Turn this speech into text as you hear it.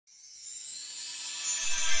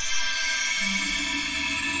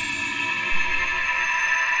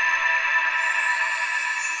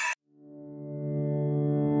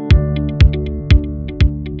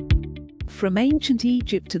From ancient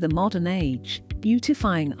Egypt to the modern age,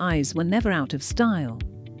 beautifying eyes were never out of style.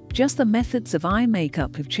 Just the methods of eye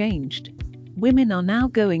makeup have changed. Women are now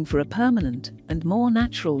going for a permanent and more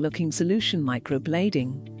natural-looking solution: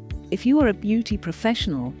 microblading. If you are a beauty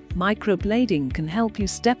professional, microblading can help you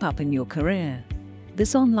step up in your career.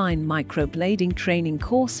 This online microblading training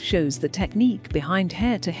course shows the technique behind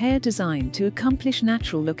hair-to-hair design to accomplish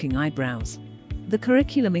natural-looking eyebrows. The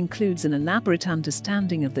curriculum includes an elaborate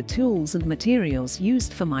understanding of the tools and materials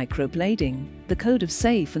used for microblading, the code of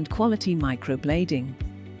safe and quality microblading.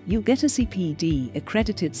 You'll get a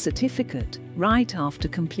CPD-accredited certificate right after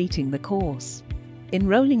completing the course.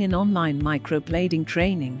 Enrolling in online microblading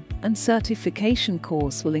training and certification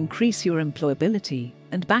course will increase your employability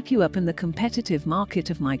and back you up in the competitive market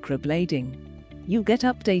of microblading. You'll get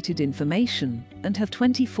updated information and have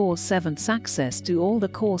 24/7 access to all the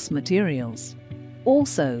course materials.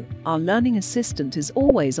 Also, our learning assistant is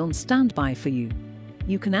always on standby for you.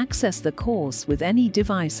 You can access the course with any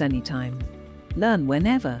device anytime. Learn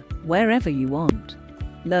whenever, wherever you want.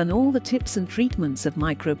 Learn all the tips and treatments of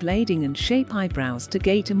microblading and shape eyebrows to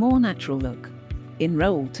get a more natural look.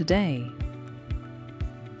 Enroll today.